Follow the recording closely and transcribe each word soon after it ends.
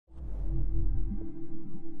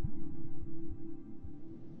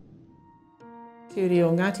Te uri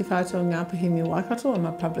o Ngāti Whātua Ngāpuhi Waikato. I'm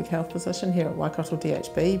a public health physician here at Waikato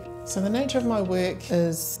DHB. So the nature of my work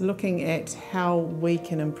is looking at how we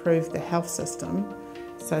can improve the health system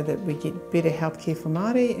so that we get better healthcare for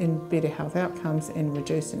Māori and better health outcomes and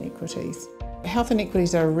reduce inequities. Health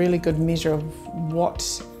inequities are a really good measure of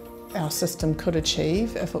what our system could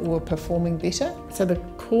achieve if it were performing better. So the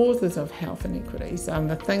causes of health inequities,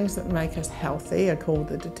 the things that make us healthy, are called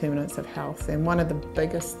the determinants of health. And one of the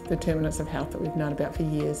biggest determinants of health that we've known about for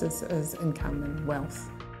years is income and wealth.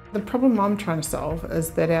 The problem I'm trying to solve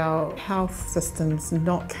is that our health system's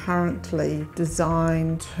not currently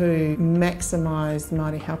designed to maximise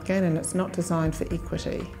Māori health gain, and it's not designed for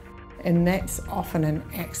equity. And that's often an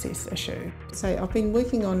access issue. So I've been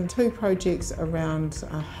working on two projects around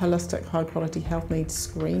holistic high quality health needs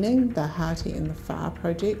screening, the Harti and the Wha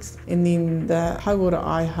projects. And then the Hauora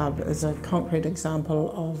Eye Hub is a concrete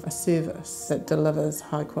example of a service that delivers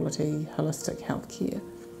high quality holistic health care.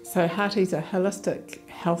 So Harti's a holistic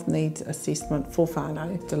health needs assessment for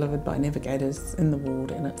whanau delivered by navigators in the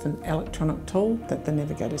ward, and it's an electronic tool that the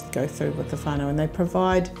navigators go through with the whanau, and they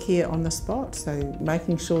provide care on the spot, so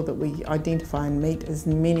making sure that we identify and meet as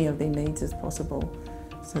many of their needs as possible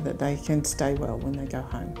so that they can stay well when they go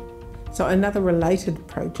home. So another related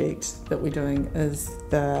project that we're doing is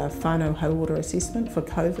the whanau Hauora assessment for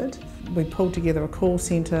COVID. We pulled together a call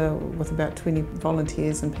centre with about 20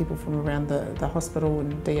 volunteers and people from around the hospital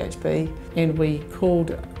and DHB, and we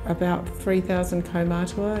called about 3,000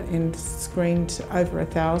 kaumātua and screened over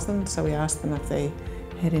 1,000. So we asked them if they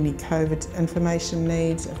had any COVID information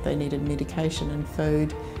needs, if they needed medication and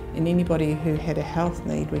food, and anybody who had a health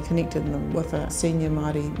need, we connected them with a senior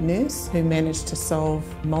Māori nurse who managed to solve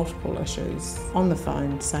multiple issues on the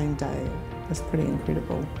phone same day. It was pretty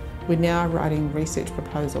incredible. We're now writing research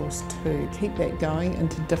proposals to keep that going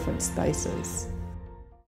into different spaces.